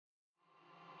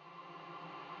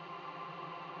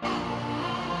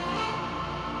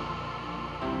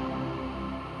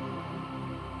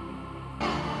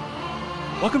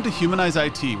Welcome to Humanize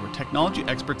IT, where technology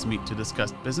experts meet to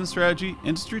discuss business strategy,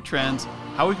 industry trends,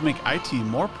 how we can make IT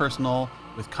more personal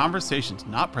with conversations,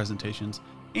 not presentations,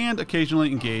 and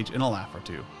occasionally engage in a laugh or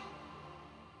two.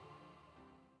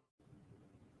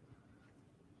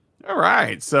 All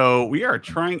right, so we are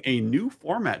trying a new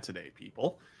format today,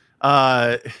 people.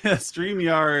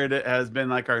 StreamYard has been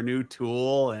like our new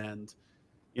tool, and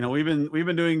we've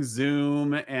been doing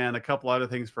Zoom and a couple other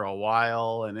things for a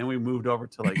while, and then we moved over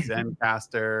to like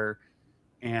Zencaster,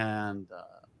 and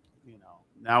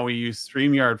now we use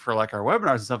StreamYard for like our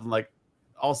webinars and stuff. And like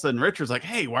all of a sudden, Richard's like,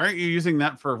 "Hey, why aren't you using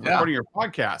that for recording your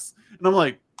podcasts?" And I'm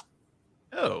like,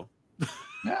 "Oh,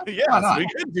 yes, we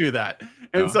could do that."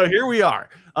 And so here we are,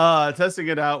 testing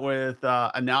it out with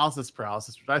analysis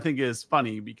paralysis, which I think is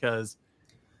funny because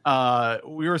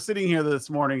we were sitting here this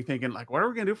morning thinking, like, what are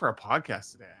we gonna do for our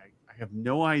podcast today? I have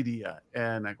no idea.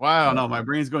 And like, well, I don't know. My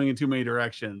brain's going in too many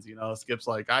directions. Skip's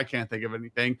like, I can't think of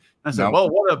anything. And I said, well,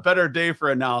 what a better day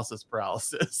for analysis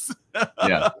paralysis.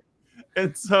 Yeah.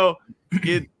 And so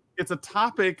it's a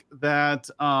topic that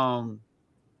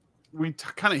we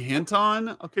kind of hint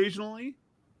on occasionally.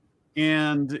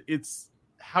 And it's,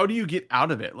 how do you get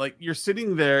out of it? Like, you're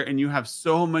sitting there and you have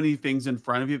so many things in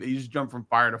front of you that you just jump from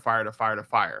fire to fire to fire to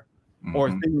fire, or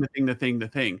thing to thing to thing to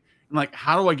thing. And like,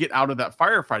 how do I get out of that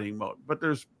firefighting mode? But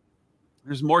there's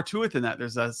more to it than that.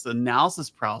 There's this analysis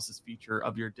paralysis feature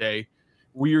of your day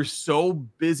where you're so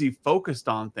busy focused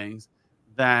on things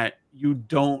that you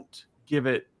don't give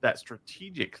it that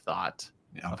strategic thought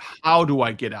of how do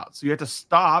I get out? So you have to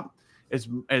stop as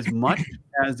much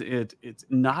as it's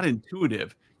not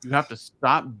intuitive. You have to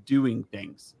stop doing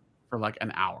things for like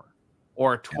an hour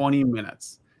or 20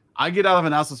 minutes. I get out of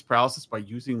analysis paralysis by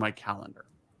using my calendar.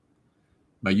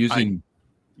 You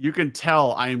can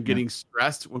tell I am getting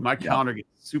stressed when my calendar gets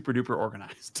super duper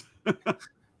organized.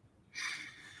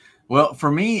 Well,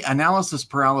 for me, analysis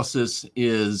paralysis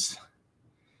it's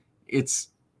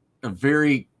a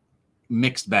very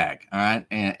mixed bag. All right.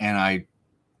 And I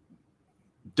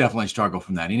definitely struggle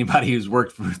from that. Anybody who's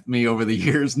worked with me over the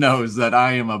years knows that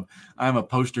I'm a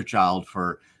poster child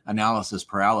for analysis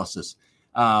paralysis.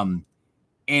 And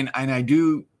I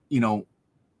do,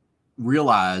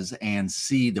 realize and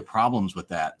see the problems with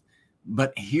that.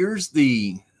 But here's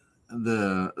the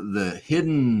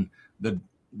hidden, the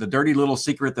dirty little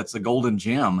secret that's the golden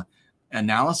gem.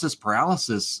 Analysis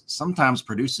paralysis sometimes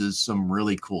produces some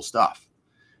really cool stuff.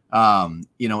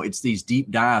 It's these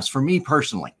deep dives for me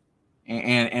personally.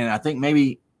 And I think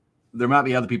maybe there might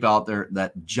be other people out there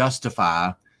that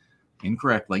justify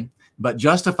incorrectly, but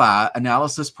justify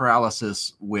analysis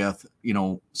paralysis with,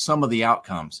 some of the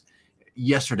outcomes.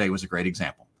 Yesterday was a great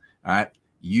example. All right.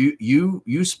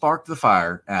 You sparked the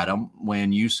fire, Adam,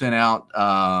 when you sent out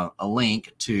a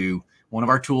link to one of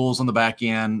our tools on the back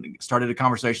end, started a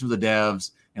conversation with the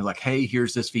devs and like, hey,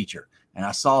 here's this feature. And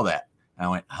I saw that. And I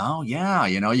went, oh yeah,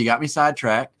 you got me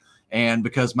sidetracked. And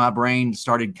because my brain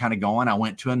started kind of going, I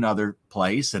went to another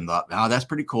place and thought, oh, that's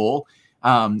pretty cool.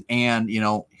 And,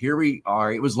 here we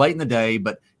are. It was late in the day,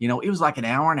 but, it was like an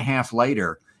hour and a half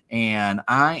later. And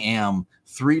I am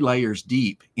 3 layers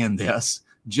deep in this,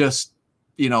 just,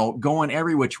 going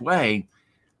every which way.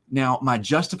 Now, my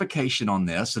justification on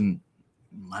this, and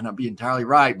might not be entirely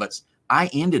right, but I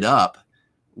ended up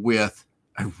with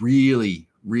a really,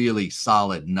 really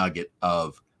solid nugget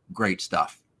of great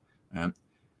stuff.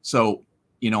 So,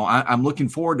 I'm looking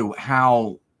forward to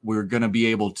how we're going to be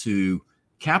able to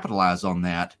capitalize on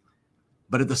that.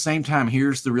 But at the same time,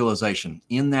 here's the realization: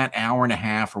 in that hour and a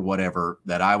half or whatever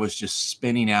that I was just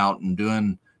spinning out and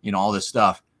doing, all this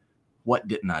stuff, what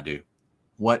didn't I do?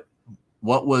 What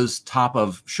was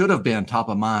should have been top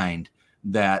of mind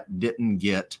that didn't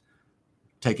get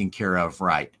taken care of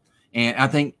right? And I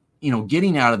think,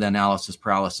 getting out of the analysis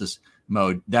paralysis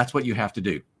mode, that's what you have to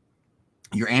do.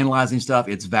 You're analyzing stuff.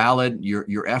 It's valid.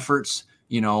 Your efforts,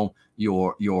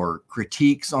 your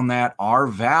critiques on that are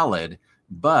valid,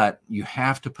 but you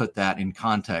have to put that in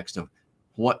context of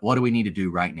what do we need to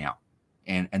do right now?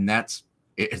 And that's,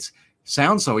 it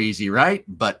sounds so easy, right?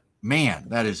 But man,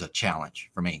 that is a challenge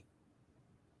for me.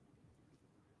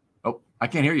 Oh, I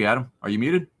can't hear you, Adam. Are you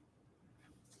muted?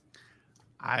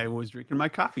 I was drinking my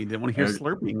coffee. Didn't want to hear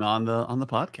slurping on the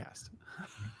podcast.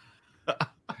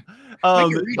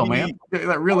 Real, man.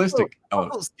 That realistic.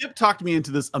 Skip talked me into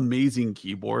this amazing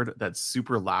keyboard that's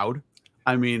super loud.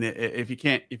 I mean, if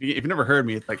you've never heard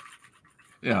me, it's like,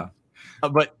 yeah.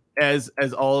 But as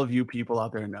all of you people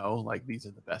out there know, like, these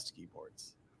are the best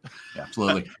keyboards.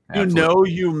 Absolutely.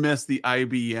 You miss the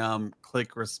IBM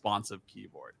click responsive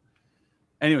keyboard.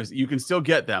 Anyways, you can still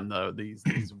get them though, these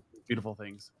beautiful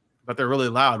things, but they're really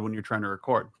loud when you're trying to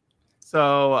record.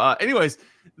 So, anyways,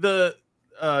 the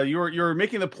you're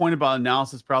making the point about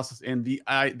analysis paralysis, and the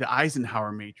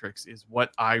Eisenhower matrix is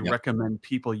what I recommend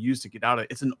people use to get out of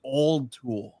it. It's an old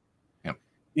tool,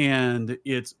 and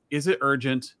is it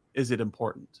urgent? Is it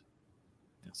important?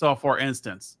 So, for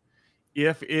instance,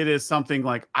 if it is something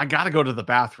like I got to go to the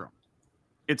bathroom,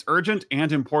 it's urgent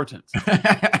and important.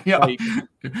 Like,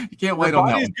 you can't wait on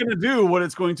that. Your body's going to do what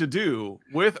it's going to do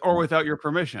with or without your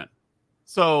permission.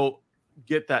 So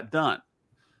get that done.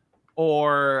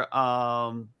 Or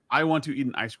I want to eat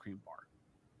an ice cream bar.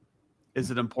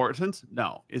 Is it important?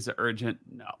 No. Is it urgent?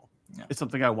 No. It's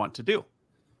something I want to do.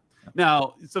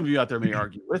 Now, some of you out there may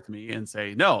argue with me and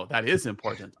say, no, that is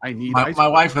important. I need ice cream. My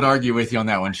wife would argue with you on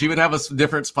that one. She would have a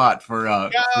different spot for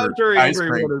ice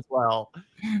cream as well.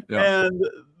 And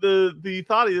the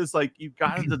thought is like, you've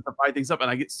got to divide things up.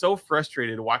 And I get so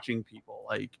frustrated watching people,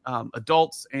 like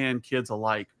adults and kids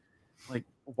alike, like,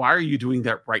 why are you doing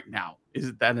that right now?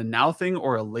 Is that a now thing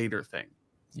or a later thing?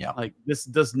 Yeah. Like, this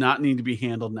does not need to be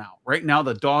handled now. Right now,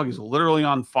 the dog is literally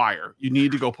on fire. You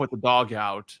need to go put the dog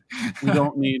out. We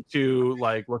don't need to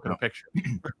like look at a picture.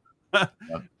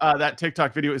 That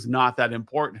TikTok video is not that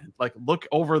important. Like, look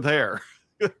over there.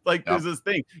 Like, there's this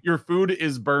thing. Your food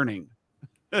is burning.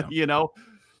 You know,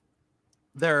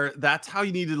 that's how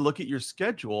you need to look at your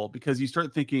schedule, because you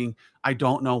start thinking, I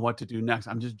don't know what to do next.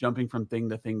 I'm just jumping from thing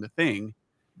to thing to thing.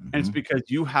 And it's because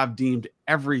you have deemed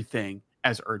everything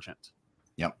as urgent.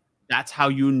 That's how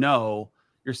you know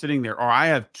you're sitting there. Or I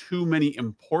have too many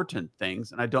important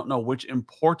things and I don't know which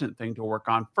important thing to work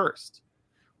on first.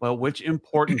 Well, which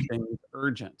important thing is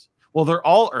urgent? Well, they're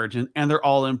all urgent and they're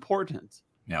all important.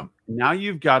 Now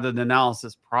you've got an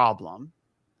analysis problem,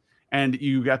 and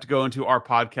you got to go into our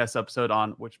podcast episode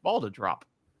on which ball to drop.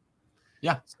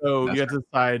 So you have to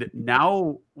decide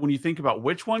now, when you think about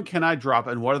which one can I drop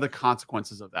and what are the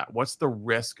consequences of that? What's the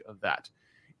risk of that?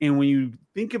 And when you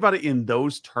think about it in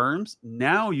those terms,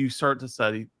 now you start to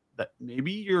study that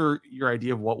maybe your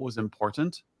idea of what was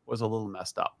important was a little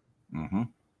messed up.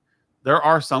 There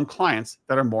are some clients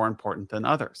that are more important than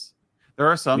others. There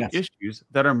are some issues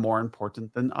that are more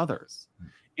important than others.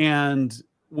 And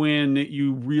when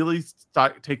you really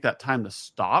take that time to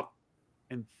stop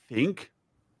and think,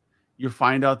 you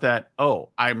find out that,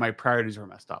 my priorities are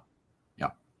messed up.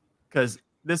 Because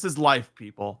this is life,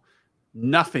 people.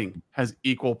 Nothing has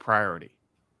equal priority.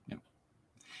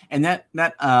 And that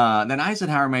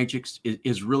Eisenhower matrix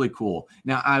is really cool.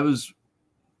 Now, I was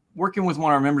working with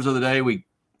one of our members the other day. We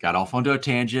got off onto a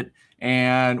tangent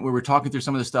and we were talking through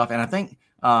some of this stuff. And I think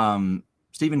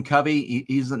Stephen Covey,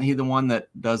 isn't he the one that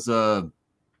does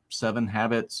 7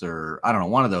 Habits, or I don't know,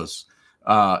 one of those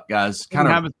guys? Kind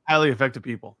of habits, highly effective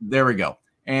people. There we go.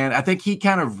 And I think he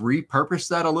kind of repurposed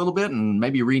that a little bit and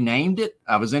maybe renamed it.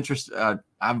 I was interested.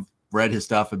 I've read his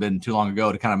stuff, had been too long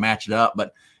ago to kind of match it up.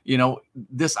 But,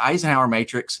 this Eisenhower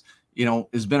matrix,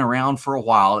 has been around for a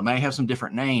while. It may have some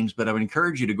different names, but I would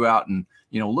encourage you to go out and,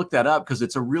 look that up, because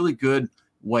it's a really good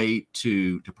way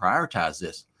to prioritize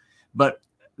this. But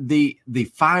the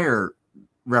fire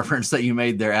reference that you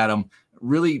made there, Adam,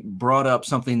 really brought up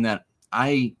something that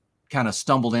I kind of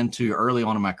stumbled into early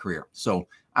on in my career. So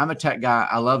I'm a tech guy.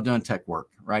 I love doing tech work,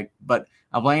 right? But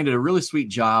I've landed a really sweet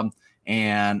job,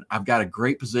 and I've got a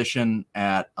great position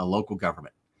at a local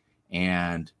government.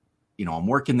 And, I'm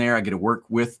working there. I get to work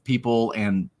with people.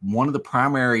 And one of the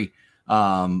primary,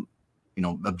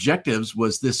 objectives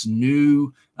was this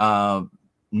new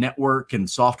network and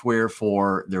software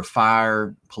for their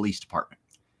fire police department.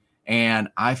 And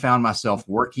I found myself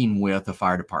working with the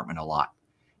fire department a lot.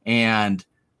 And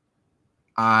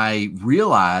I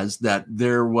realized that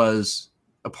there was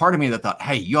a part of me that thought,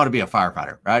 hey, you ought to be a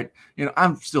firefighter, right?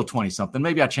 I'm still 20 something.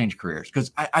 Maybe I changed careers,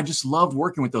 because I just loved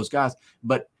working with those guys.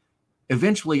 But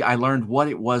eventually I learned what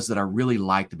it was that I really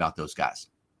liked about those guys.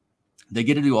 They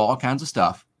get to do all kinds of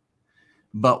stuff.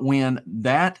 But when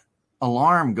that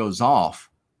alarm goes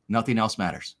off, nothing else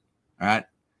matters. All right.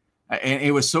 And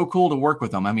it was so cool to work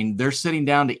with them. I mean, they're sitting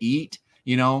down to eat,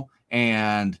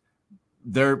 and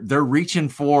they're reaching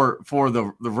for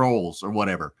the rolls or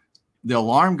whatever. The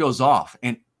alarm goes off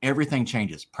and everything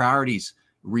changes. Priorities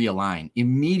realign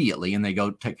immediately, and they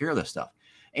go take care of this stuff.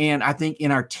 And I think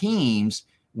in our teams,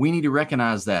 we need to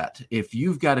recognize that if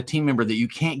you've got a team member that you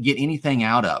can't get anything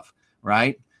out of,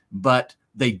 right, but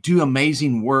they do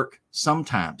amazing work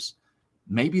sometimes,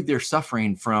 maybe they're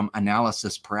suffering from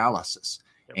analysis paralysis.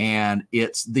 And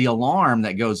it's the alarm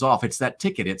that goes off. It's that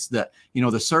ticket. It's the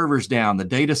server's down, the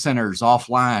data center's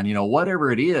offline,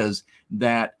 whatever it is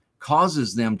that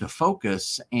causes them to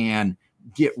focus and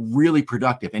get really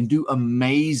productive and do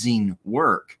amazing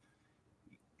work.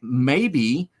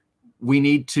 Maybe we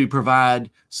need to provide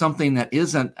something that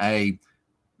isn't a,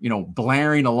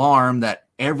 blaring alarm that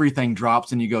everything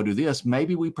drops and you go do this.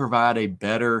 Maybe we provide a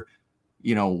better,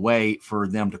 way for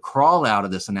them to crawl out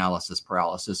of this analysis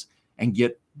paralysis and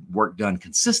get work done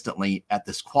consistently at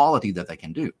this quality that they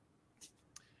can do.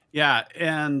 Yeah.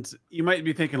 And you might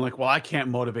be thinking like, well, I can't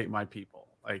motivate my people.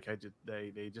 Like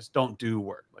they just don't do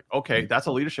work. Like, okay, that's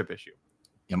a leadership issue.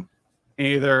 Yep.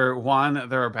 Either one,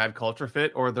 they're a bad culture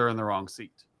fit, or they're in the wrong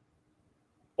seat,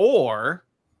 or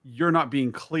you're not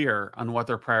being clear on what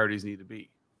their priorities need to be.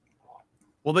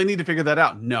 Well, they need to figure that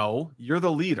out. No, you're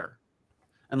the leader.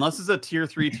 Unless it's a tier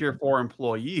 3, tier 4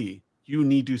 employee, you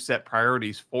need to set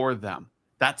priorities for them.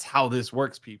 That's how this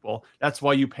works, people. That's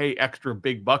why you pay extra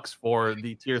big bucks for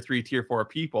the tier 3, tier 4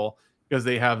 people, because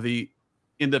they have the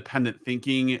independent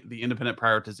thinking, the independent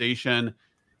prioritization.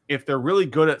 If they're really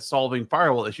good at solving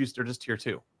firewall issues, they're just tier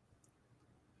 2.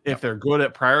 If they're good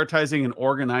at prioritizing and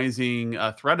organizing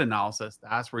threat analysis,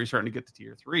 that's where you're starting to get to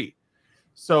tier 3.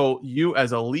 So you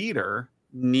as a leader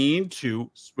need to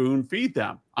spoon feed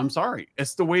them. I'm sorry.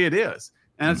 It's the way it is.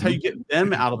 And that's how you get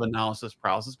them out of analysis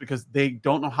paralysis, because they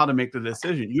don't know how to make the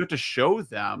decision. You have to show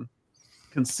them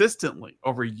consistently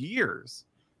over years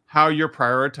how you're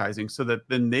prioritizing, so that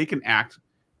then they can act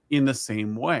in the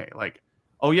same way. Like,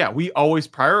 oh yeah, we always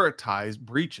prioritize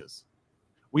breaches.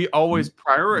 We always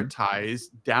prioritize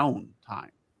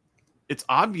downtime. It's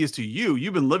obvious to you.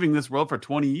 You've been living this world for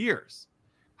 20 years.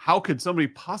 How could somebody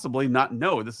possibly not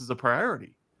know this is a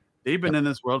priority? They've been in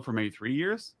this world for maybe 3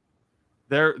 years.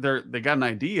 They got an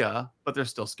idea, but they're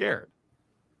still scared.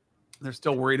 They're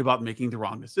still worried about making the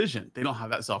wrong decision. They don't have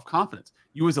that self-confidence.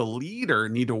 You as a leader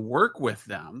need to work with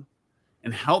them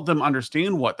and help them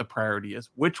understand what the priority is,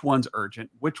 which one's urgent,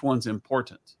 which one's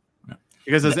important.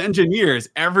 Because as engineers,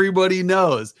 everybody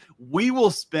knows we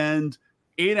will spend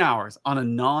 8 hours on a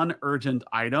non-urgent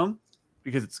item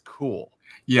because it's cool.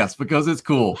 Yes, because it's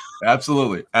cool.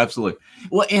 Absolutely. Absolutely.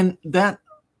 Well, and that,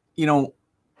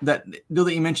 that deal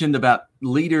that you mentioned about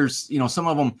leaders, some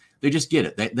of them, they just get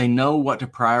it. They know what to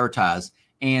prioritize,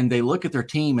 and they look at their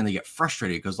team and they get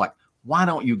frustrated because, like, why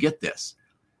don't you get this?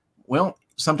 Well,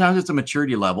 sometimes it's a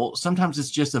maturity level. Sometimes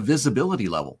it's just a visibility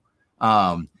level.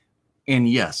 And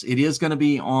yes, it is going to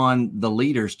be on the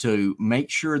leaders to make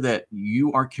sure that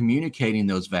you are communicating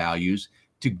those values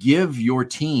to give your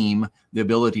team the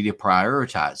ability to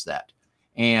prioritize that.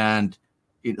 And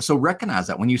so recognize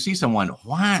that when you see someone,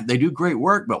 why they do great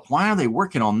work, but why are they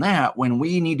working on that when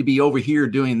we need to be over here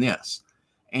doing this?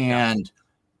 And,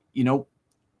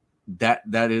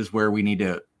 that is where we need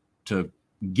to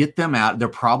get them out. They're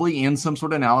probably in some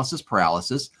sort of analysis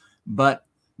paralysis, but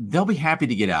they'll be happy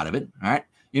to get out of it. All right.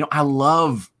 I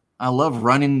love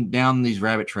running down these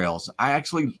rabbit trails. I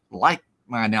actually like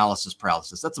my analysis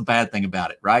paralysis. That's a bad thing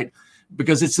about it, right?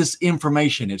 Because it's this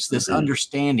information, it's this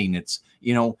understanding, it's,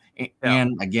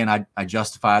 and again, I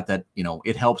justify it that,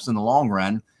 it helps in the long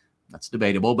run. That's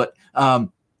debatable, but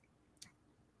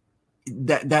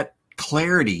that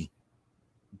clarity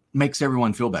makes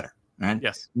everyone feel better, right?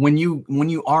 Yes. When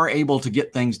you are able to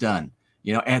get things done.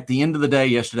 At the end of the day,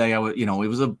 yesterday,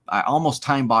 I almost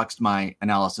time boxed my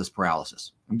analysis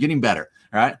paralysis. I'm getting better.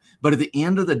 Right. But at the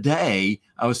end of the day,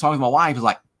 I was talking to my wife. I was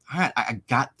like, all right, I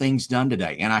got things done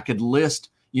today. And I could list,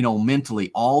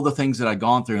 mentally all the things that I'd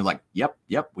gone through. Like, yep,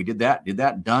 we did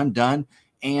that, done.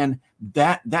 And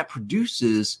that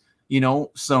produces,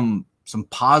 some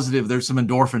positive, there's some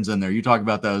endorphins in there. You talk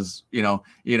about those,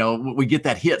 we get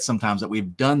that hit sometimes that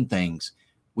we've done things.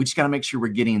 We just got to make sure we're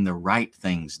getting the right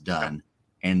things done.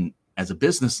 And as a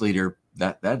business leader,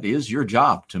 that is your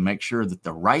job to make sure that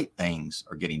the right things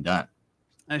are getting done.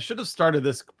 I should have started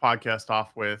this podcast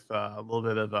off with a little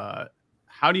bit of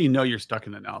how do you know you're stuck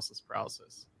in analysis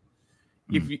paralysis?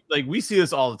 If you, we see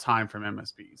this all the time from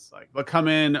MSPs. Like, they'll come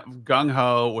in gung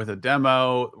ho with a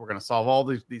demo. We're going to solve all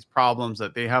these problems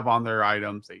that they have on their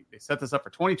items. They set this up for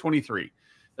 2023.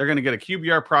 They're going to get a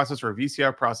QBR process or a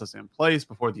VCR process in place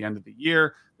before the end of the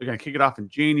year. They're going to kick it off in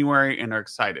January, and they're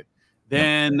excited.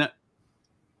 Then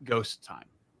ghost time.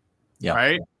 Yeah.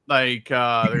 Right? Like,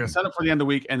 they're going to set up for the end of the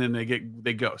week, and then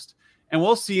they ghost. And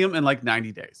we'll see them in like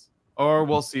 90 days, or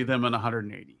we'll see them in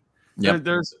 180. Yep.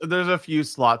 There's a few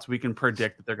slots we can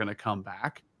predict that they're going to come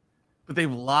back, but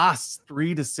they've lost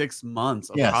 3 to 6 months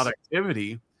of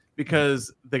productivity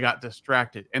because they got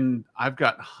distracted. And I've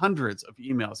got hundreds of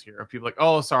emails here of people like,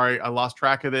 oh, sorry, I lost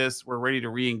track of this. We're ready to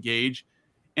re-engage.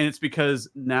 And it's because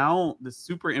now the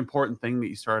super important thing that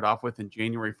you started off with in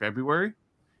January, February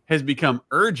has become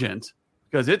urgent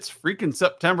because it's freaking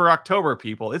September, October,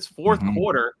 people. It's fourth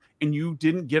quarter, and you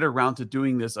didn't get around to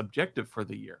doing this objective for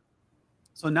the year.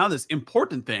 So now this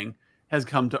important thing has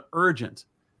come to urgent.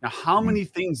 Now, how many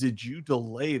things did you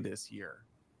delay this year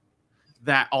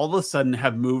that all of a sudden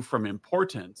have moved from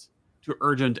important to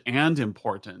urgent and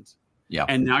important? Yeah.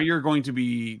 And now you're going to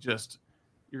be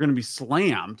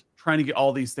slammed trying to get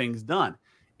all these things done.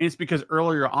 And it's because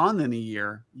earlier on in the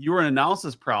year, you were in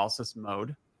analysis paralysis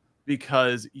mode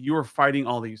because you were fighting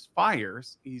all these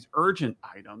fires, these urgent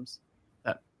items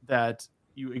that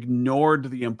you ignored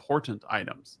the important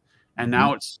items. And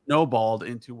now it's snowballed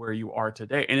into where you are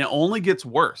today. And it only gets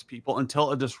worse, people,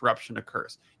 until a disruption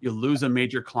occurs. You lose a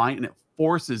major client and it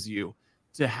forces you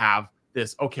to have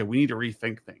this, okay, we need to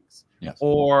rethink things. Yes.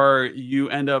 Or you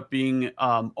end up being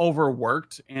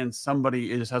overworked and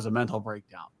somebody just has a mental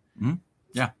breakdown.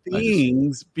 Yeah.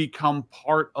 Things become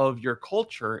part of your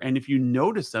culture. And if you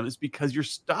notice them, it's because you're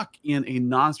stuck in a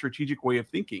non-strategic way of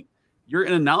thinking. You're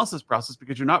in an analysis process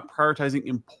because you're not prioritizing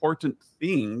important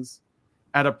things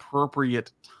at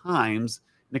appropriate times.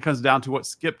 And it comes down to what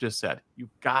Skip just said.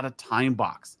 You've got a time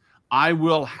box. I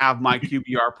will have my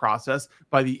QBR process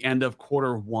by the end of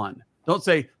Q1. Don't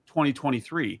say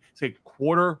 2023. Say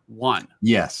Q1.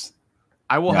 Yes.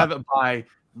 I will have it by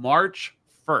March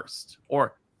 1st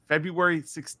or February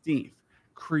 16th.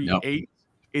 Create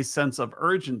a sense of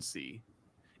urgency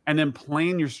and then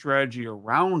plan your strategy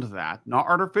around that, not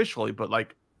artificially, but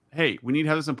like, hey, we need to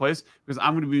have this in place because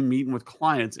I'm going to be meeting with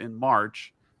clients in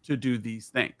March to do these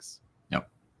things. Yep.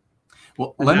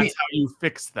 Well, and that's how you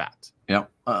fix that. Yep.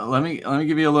 Let me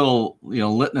give you a little,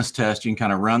 litmus test you can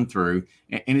kind of run through,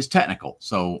 and it's technical.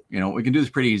 So, we can do this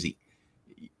pretty easy.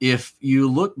 If you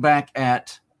look back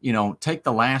at, take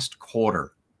the last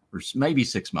quarter or maybe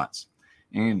 6 months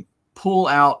and pull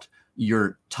out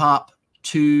your top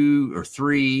 2 or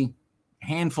 3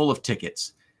 handful of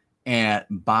tickets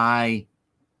by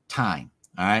time.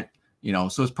 All right.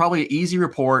 So it's probably an easy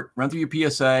report, run through your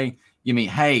PSA. You mean,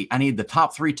 hey, I need the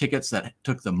top 3 tickets that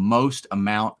took the most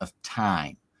amount of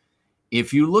time.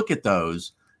 If you look at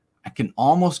those, I can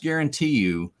almost guarantee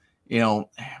you,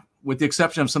 with the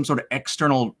exception of some sort of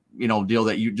external, deal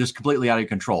that you just completely out of your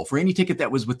control, for any ticket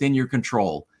that was within your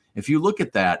control, if you look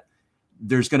at that,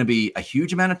 there's going to be a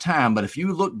huge amount of time. But if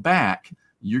you look back,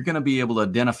 you're going to be able to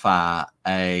identify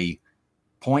a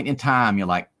point in time. You're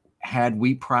like, had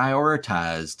we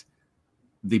prioritized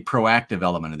the proactive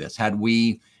element of this, had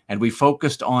we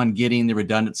focused on getting the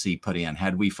redundancy put in,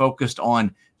 had we focused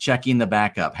on checking the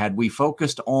backup, had we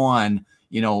focused on,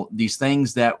 these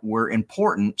things that were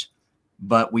important,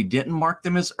 but we didn't mark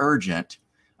them as urgent,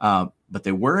 but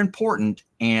they were important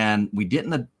and we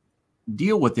didn't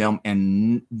deal with them.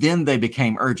 And then they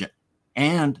became urgent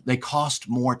and they cost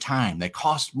more time. They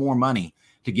cost more money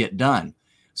to get done.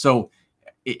 So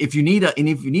if you need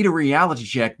a reality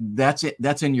check, that's it.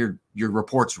 That's in your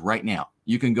reports right now.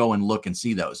 You can go and look and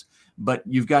see those, but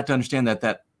you've got to understand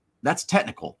that's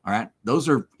technical. All right. Those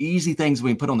are easy things we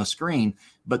can put on the screen,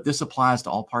 but this applies to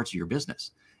all parts of your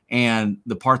business. And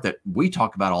the part that we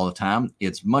talk about all the time,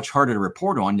 it's much harder to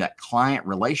report on. That client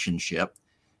relationship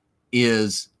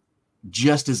is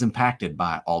just as impacted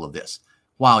by all of this.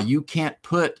 While you can't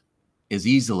put as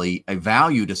easily a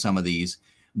value to some of these,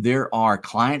 there are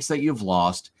clients that you've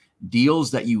lost, deals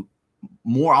that you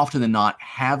more often than not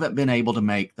haven't been able to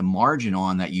make the margin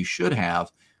on that you should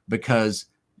have because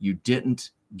you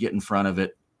didn't get in front of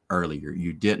it earlier.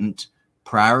 You didn't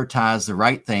prioritize the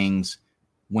right things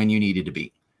when you needed to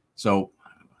be. So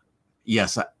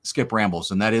yes, Skip rambles,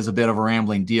 and that is a bit of a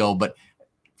rambling deal. But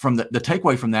from the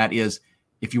takeaway from that is,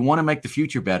 if you want to make the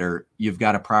future better, you've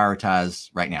got to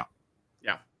prioritize right now.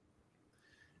 Yeah.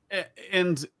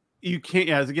 And you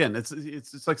can't, again,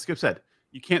 it's like Skip said,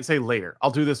 you can't say later.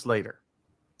 I'll do this later.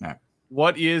 All right.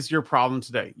 What is your problem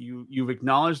today? You've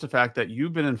acknowledged the fact that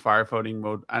you've been in firefighting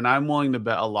mode, and I'm willing to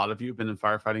bet a lot of you have been in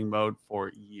firefighting mode for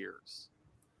years,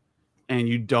 and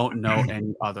you don't know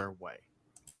any other way.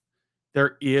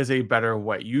 There is a better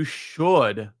way. You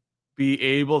should be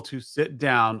able to sit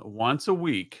down once a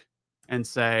week and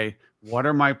say, what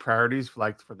are my priorities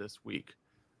like for this week?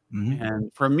 Mm-hmm.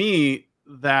 And for me,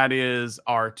 that is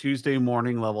our Tuesday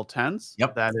morning level 10s.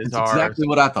 Yep. That's exactly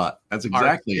what I thought. That's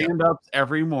exactly it. Stand-ups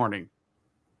every morning.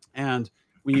 And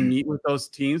we meet with those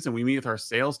teams, and we meet with our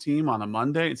sales team on a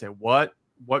Monday and say, what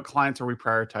clients are we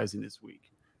prioritizing this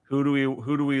week? Who do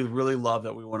we really love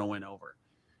that we want to win over?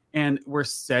 And we're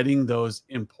setting those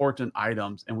important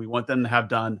items, and we want them to have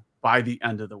done by the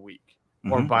end of the week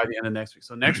or by the end of next week.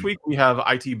 So next week we have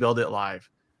IT Build It Live.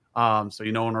 So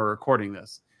when we're recording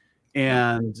this.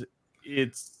 And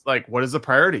it's like, what is the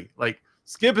priority? Like,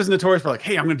 Skip is notorious for like,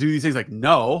 hey, I'm going to do these things. Like,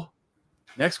 no,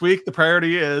 next week the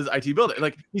priority is IT Build It.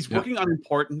 Like, he's working on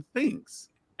important things.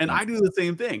 And I do the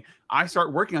same thing. I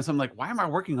start working on something like, why am I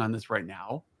working on this right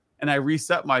now? And I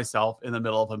reset myself in the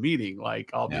middle of a meeting. Like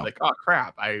I'll be like, oh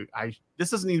crap, this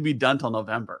doesn't need to be done till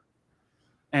November.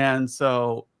 And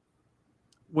so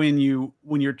when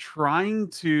you're trying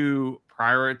to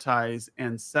prioritize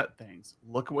and set things,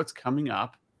 look at what's coming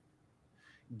up,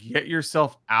 get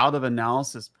yourself out of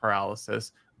analysis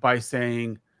paralysis by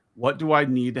saying, what do I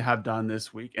need to have done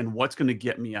this week and what's going to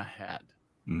get me ahead?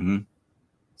 Mm-hmm.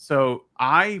 So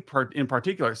in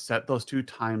particular, set those 2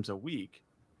 times a week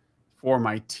for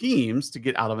my teams to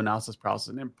get out of analysis paralysis.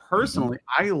 And then personally,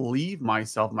 I leave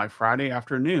myself my Friday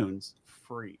afternoons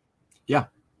free. Yeah.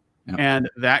 And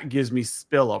that gives me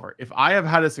spillover. If I have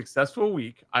had a successful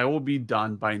week, I will be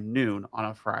done by noon on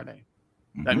a Friday.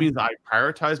 That means I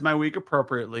prioritize my week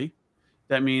appropriately.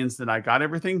 That means that I got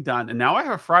everything done. And now I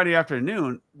have a Friday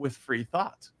afternoon with free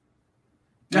thoughts.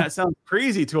 Yeah. That sounds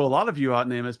crazy to a lot of you out in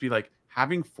the MSP, like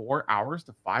having 4 hours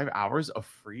to 5 hours of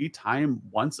free time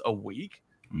once a week.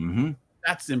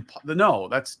 That's no,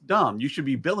 that's dumb. You should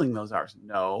be billing those hours.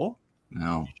 No.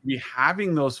 You should be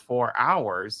having those 4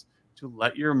 hours to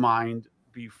let your mind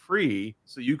be free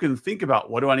so you can think about,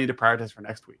 what do I need to prioritize for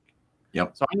next week?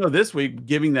 Yep. So I know this week,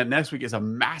 giving that next week is a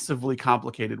massively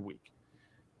complicated week.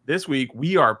 This week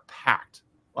we are packed.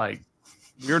 Like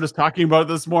we were just talking about it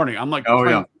this morning. I'm like,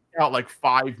 out like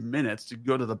 5 minutes to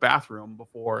go to the bathroom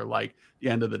before like the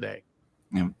end of the day.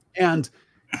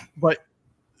 But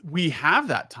we have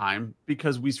that time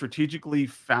because we strategically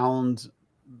found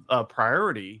a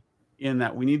priority in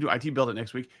that we need to IT build it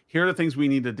next week. Here are the things we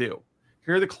need to do.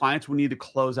 Here are the clients we need to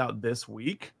close out this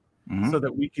week so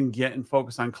that we can get and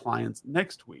focus on clients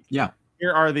next week. Yeah.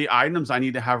 Here are the items I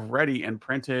need to have ready and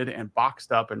printed and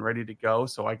boxed up and ready to go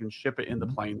so I can ship it in the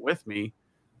plane with me.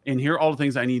 And here are all the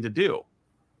things I need to do.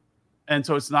 And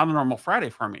so it's not a normal Friday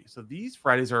for me. So these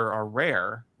Fridays are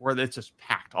rare where it's just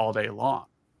packed all day long.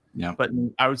 Yeah. But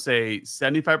I would say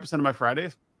 75% of my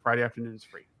Friday afternoon is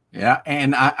free. Yeah.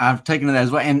 And I've taken it as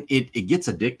well. And it gets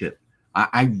addictive.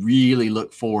 I really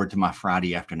look forward to my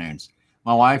Friday afternoons.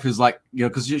 My wife is like,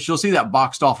 because she'll see that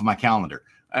boxed off of my calendar.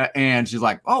 And she's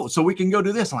like, oh, so we can go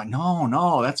do this. I'm like,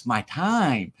 no, that's my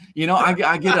time. I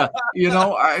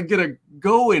get to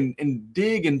go and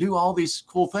dig and do all these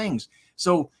cool things.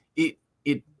 So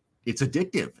it's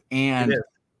addictive. And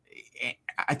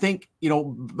I think,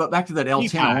 but back to that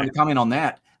L10, I want to comment on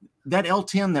that. That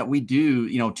L10 that we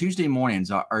do, Tuesday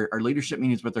mornings, our leadership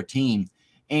meetings with our team.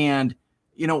 And,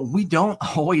 we don't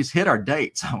always hit our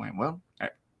dates. I went, well,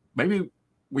 maybe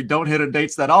we don't hit our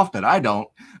dates that often. I don't.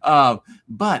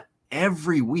 But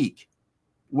every week,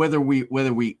 whether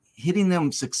we hitting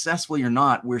them successfully or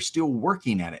not, we're still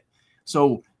working at it.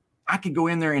 So I could go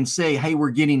in there and say, hey,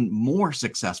 we're getting more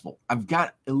successful. I've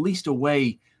got at least a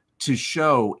way to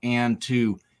show and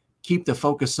to keep the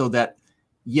focus so that,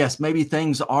 yes, maybe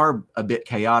things are a bit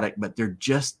chaotic, but they're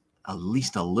just at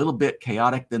least a little bit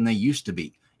chaotic than they used to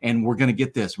be. And we're going to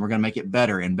get this. We're going to make it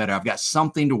better and better. I've got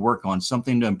something to work on,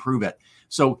 something to improve it.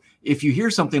 So if you hear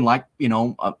something like, an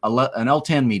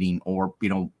L10 meeting or,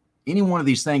 any one of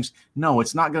these things, no,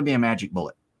 it's not going to be a magic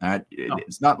bullet.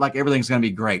 It's not like everything's going to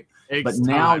be great. But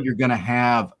now you're going to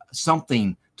have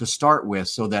something to start with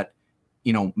so that,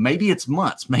 maybe it's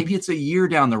months, maybe it's a year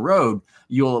down the road,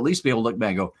 you'll at least be able to look back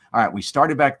and go, all right, we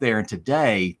started back there and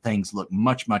today things look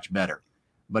much, much better.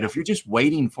 But if you're just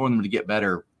waiting for them to get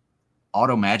better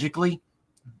magically,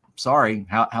 sorry,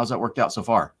 how's that worked out so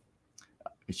far?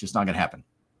 It's just not going to happen.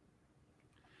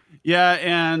 Yeah.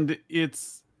 And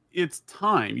it's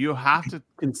time. You have to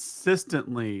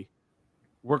consistently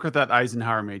work with that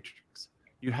Eisenhower matrix.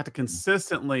 You have to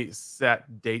consistently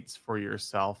set dates for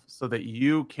yourself so that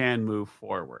you can move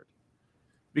forward.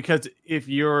 Because if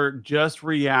you're just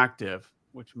reactive,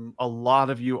 which a lot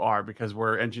of you are because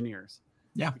we're engineers.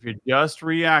 Yeah. If you're just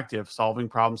reactive, solving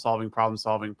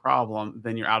problem,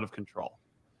 then you're out of control.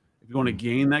 If you want to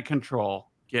gain that control,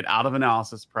 get out of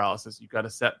analysis paralysis, you've got to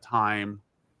set time.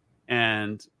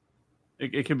 And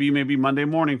it could be maybe Monday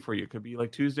morning for you. It could be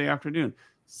like Tuesday afternoon.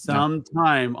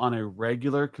 Sometime on a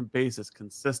regular basis,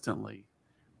 consistently,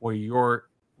 where you're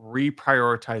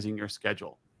reprioritizing your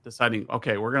schedule, deciding,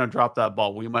 okay, we're going to drop that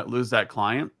ball. We might lose that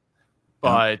client,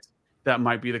 but that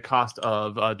might be the cost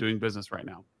of doing business right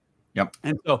now. Yep.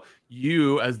 And so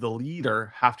you, as the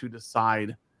leader, have to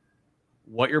decide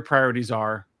what your priorities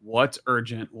are, what's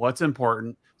urgent, what's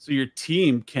important, so your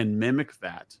team can mimic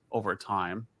that over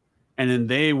time. And then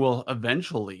they will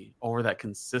eventually, over that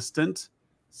consistent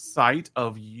sight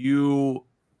of you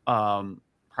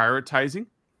prioritizing,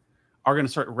 are going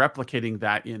to start replicating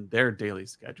that in their daily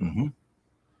schedule. Mm-hmm.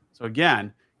 So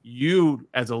again, you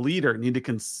as a leader need to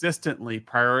consistently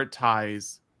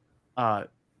prioritize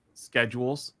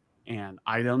schedules and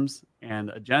items and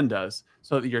agendas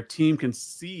so that your team can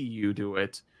see you do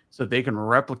it, so they can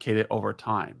replicate it over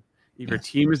time. If your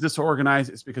team is disorganized,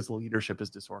 it's because the leadership is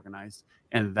disorganized,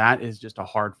 and that is just a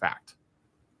hard fact.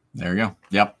 There you go.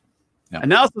 Yep.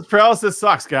 Analysis paralysis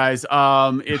sucks, guys.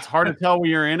 It's hard to tell when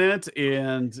you're in it,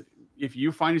 and if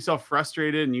you find yourself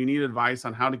frustrated and you need advice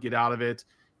on how to get out of it,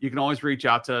 you can always reach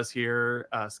out to us here,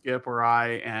 Skip or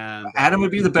I. And Adam would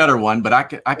be the better one, but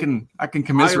I can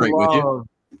commiserate with you.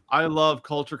 I love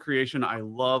culture creation. I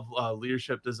love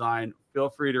leadership design. Feel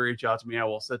free to reach out to me. I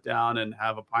will sit down and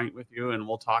have a pint with you, and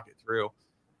we'll talk it through,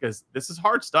 because this is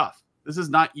hard stuff. This is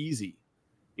not easy,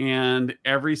 and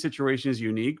every situation is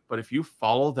unique. But if you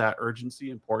follow that urgency,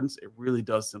 importance, it really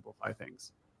does simplify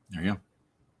things. There you go.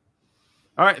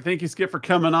 All right. Thank you, Skip, for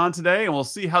coming on today, and we'll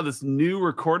see how this new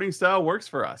recording style works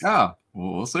for us. Yeah,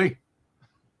 we'll see.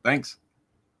 Thanks.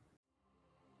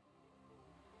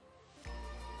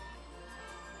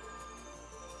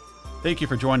 Thank you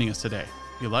for joining us today.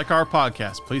 If you like our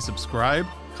podcast, please subscribe,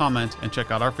 comment, and check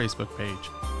out our Facebook page.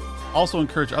 Also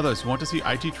encourage others who want to see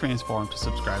IT transform to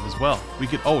subscribe as well. We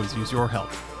could always use your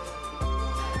help.